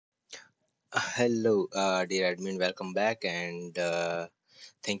Hello, dear admin, welcome back and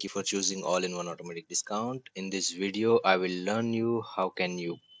thank you for choosing all-in-one automatic discount. In this video, I will learn you how can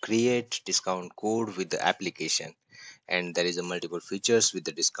you create discount code with the application, and there is a multiple features with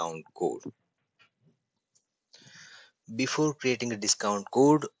the discount code. Before creating a discount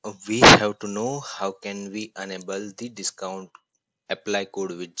code, we have to know how can we enable the discount apply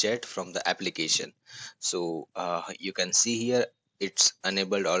code widget from the application. So you can see here it's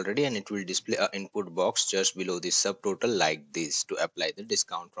enabled already and it will display a input box just below the subtotal like this to apply the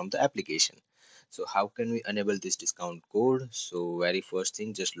discount from the application. So how can we enable this discount code? So very first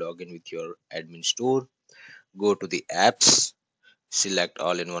thing, just log in with your admin store, go to the apps, select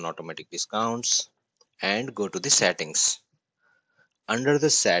all-in-one automatic discounts and go to the settings. Under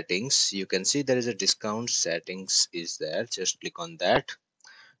the settings you can see there is a discount settings is there. Just click on that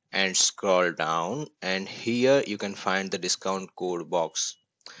and scroll down, and here you can find the discount code box.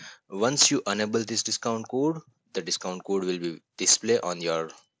 Once you enable this discount code, the discount code will be displayed on your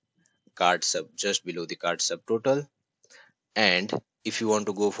card sub just below the card subtotal. And if you want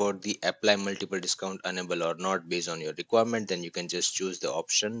to go for the apply multiple discount enable or not based on your requirement, then you can just choose the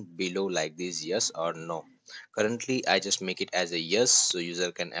option below like this, yes or no. Currently I just make it as a yes, so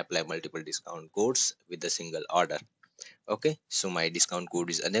user can apply multiple discount codes with a single order. Okay, so my discount code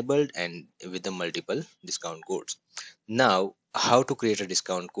is enabled and with the multiple discount codes. Now how to create a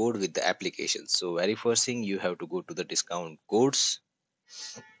discount code with the application? So very first thing, you have to go to the discount codes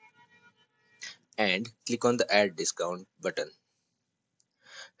and click on the add discount button.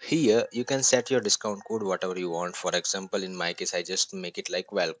 Here you can set your discount code whatever you want. For example, in my case I just make it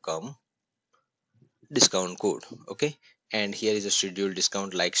like welcome discount code. Okay, and here is a scheduled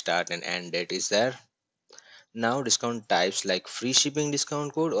discount like start and end date is there. Now discount types like free shipping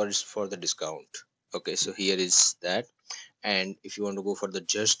discount code or is for the discount. Okay, so here is that. And if you want to go for the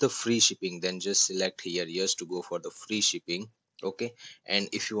just the free shipping, then just select here yes to go for the free shipping. Okay, and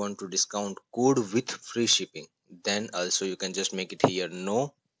if you want to discount code with free shipping, then also you can just make it here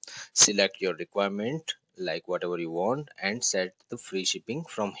no, select your requirement like whatever you want and set the free shipping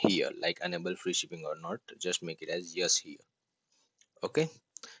from here, like enable free shipping or not, just make it as yes here. Okay,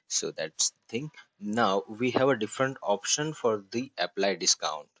 so that's the thing. Now we have a different option for the apply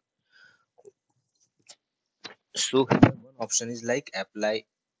discount. So here one option is like apply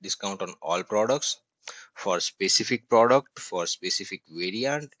discount on all products, for specific product, for specific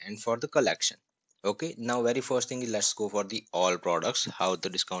variant and for the collection. Okay, now very first thing is let's go for the all products, how the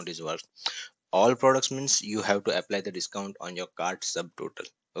discount is work. All products means you have to apply the discount on your cart subtotal.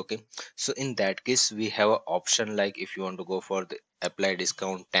 Okay, so in that case we have an option like if you want to go for the apply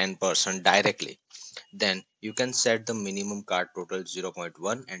discount 10% directly, then you can set the minimum cart total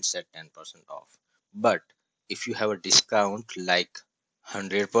 0.1 and set 10% off. But if you have a discount like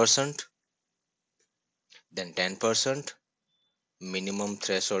 100%, then 10%, minimum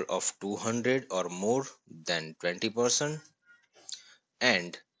threshold of 200 or more, then 20%,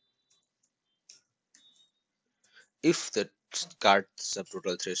 and if the cart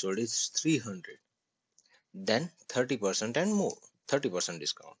subtotal threshold is 300, then 30% and more, 30%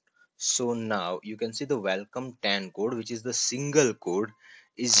 discount. So now you can see the welcome 10 code, which is the single code,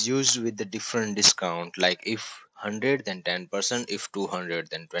 is used with the different discount, like if 100 then 10%, if 200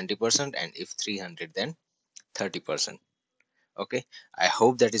 then 20%, and if 300 then 30%. Okay, I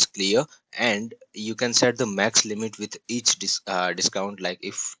hope that is clear. And you can set the max limit with each discount, like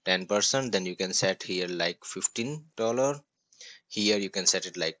if 10%, then you can set here like $15, here you can set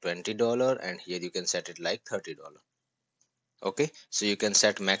it like $20, and here you can set it like $30. Okay, so you can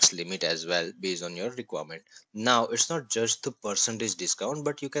set max limit as well based on your requirement. Now it's not just the percentage discount,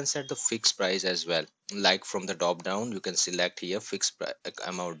 but you can set the fixed price as well. Like from the top down you can select here fixed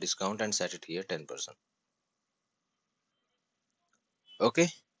amount discount and set it here 10%. Okay,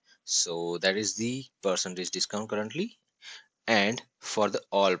 so that is the percentage discount currently. And for the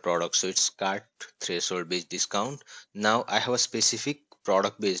all products, so it's cart threshold based discount. Now I have a specific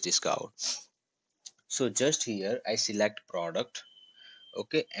product based discount. So just here I select product.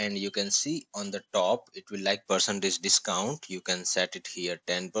 Okay, and you can see on the top it will like percentage discount, you can set it here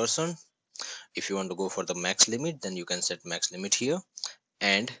 10%. If you want to go for the max limit, then you can set max limit here,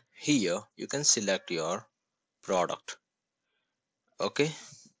 and here you can select your product. Okay,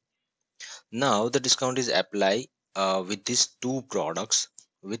 now the discount is apply with these two products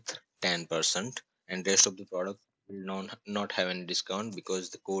with 10%, and rest of the product will not have any discount because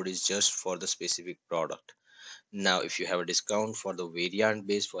the code is just for the specific product. Now if you have a discount for the variant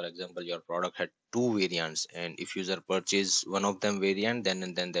base, for example your product had two variants, and if user purchase one of them variant, then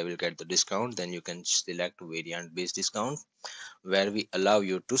and then they will get the discount, then you can select variant based discount, where we allow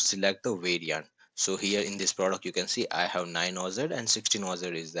you to select the variant. So here in this product you can see I have 9 OZ and 16 OZ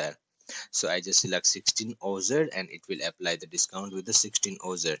is there. So I just select 16 OZ and it will apply the discount with the 16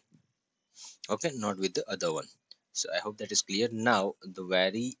 OZ. Okay, not with the other one. So I hope that is clear. Now the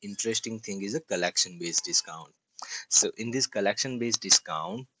very interesting thing is a collection based discount. So in this collection based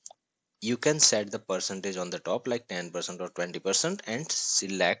discount, you can set the percentage on the top like 10% or 20% and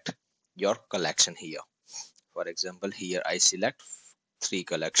select your collection here. For example, here I select 3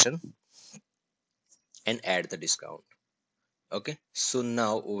 collection and add the discount. Okay, so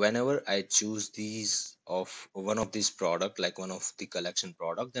now whenever I choose these of one of these product, like one of the collection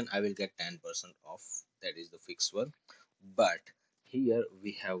product, then I will get 10% off. That is the fixed one. But here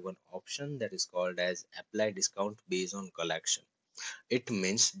we have one option that is called as apply discount based on collection. It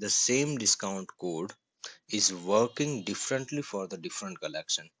means the same discount code is working differently for the different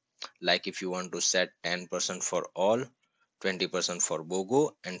collection. Like if you want to set 10% for all, 20% for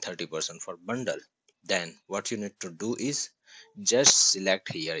BOGO and 30% for bundle, then what you need to do is just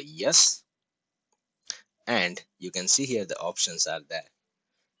select here yes, and you can see here the options are there.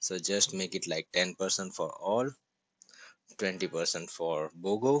 So just make it like 10% for all, 20% for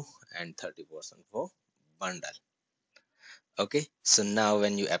BOGO and 30% for bundle. Okay, so now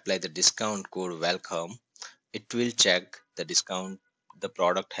when you apply the discount code welcome, it will check the discount. The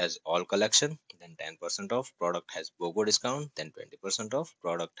product has all collection, then 10% off. Product has BOGO discount, then 20% off.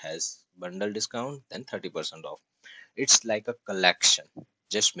 Product has bundle discount, then 30% off. It's like a collection.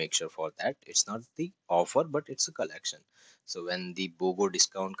 Just make sure for that it's not the offer, but it's a collection. So when the BOGO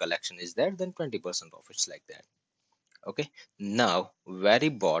discount collection is there, then 20% off. It's like that. Okay, now very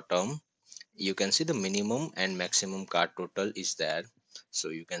bottom you can see the minimum and maximum card total is there. So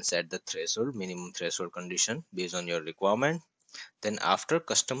you can set the threshold, minimum threshold condition based on your requirement. Then after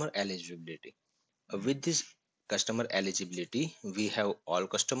customer eligibility, with this customer eligibility we have all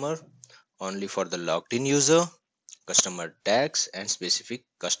customer, only for the logged in user, customer tags and specific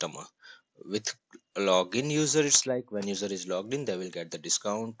customer. With login user, it's like when user is logged in they will get the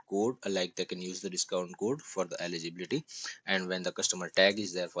discount code, like they can use the discount code for the eligibility. And when the customer tag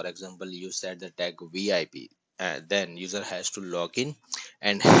is there, for example you set the tag VIP, then user has to log in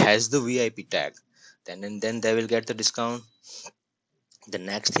and has the VIP tag, then and then they will get the discount. The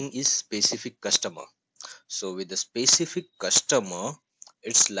next thing is specific customer. So with the specific customer,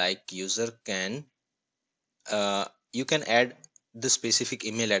 it's like user can you can add the specific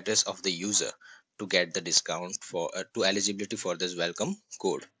email address of the user to get the discount for to eligibility for this welcome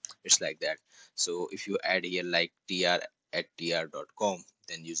code. It's like that. So if you add here like tr@tr.com,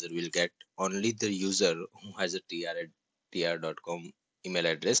 then user will get, only the user who has a tr@tr.com email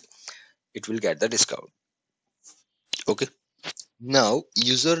address, it will get the discount. Okay, now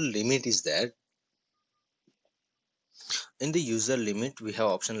user limit is there. In the user limit we have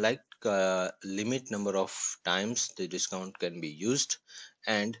option like limit number of times the discount can be used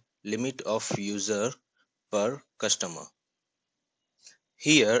and limit of user per customer.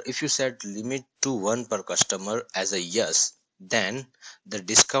 Here if you set limit to 1 per customer as a yes, then the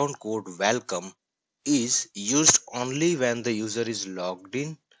discount code welcome is used only when the user is logged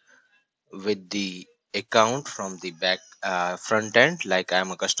in with the account from the back front end. Like I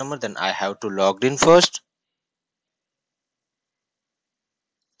am a customer, then I have to logged in first.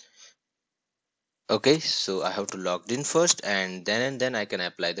 Okay, so I have to logged in first, and then I can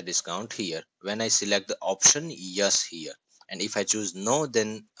apply the discount here when I select the option yes here. And if I choose no,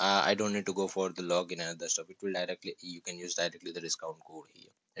 then I don't need to go for the login and other stuff. It will directly, you can use directly the discount code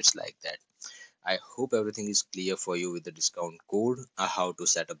here. It's like that. I hope everything is clear for you with the discount code, how to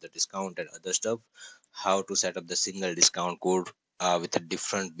set up the discount and other stuff, how to set up the single discount code with a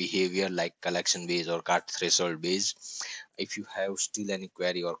different behavior like collection base or card threshold base. If you have still any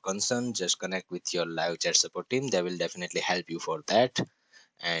query or concern, just connect with your live chat support team. They will definitely help you for that.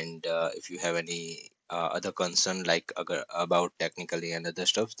 And if you have any other concern like about technically and other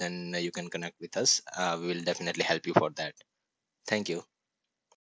stuff, then you can connect with us. We will definitely help you for that. Thank you.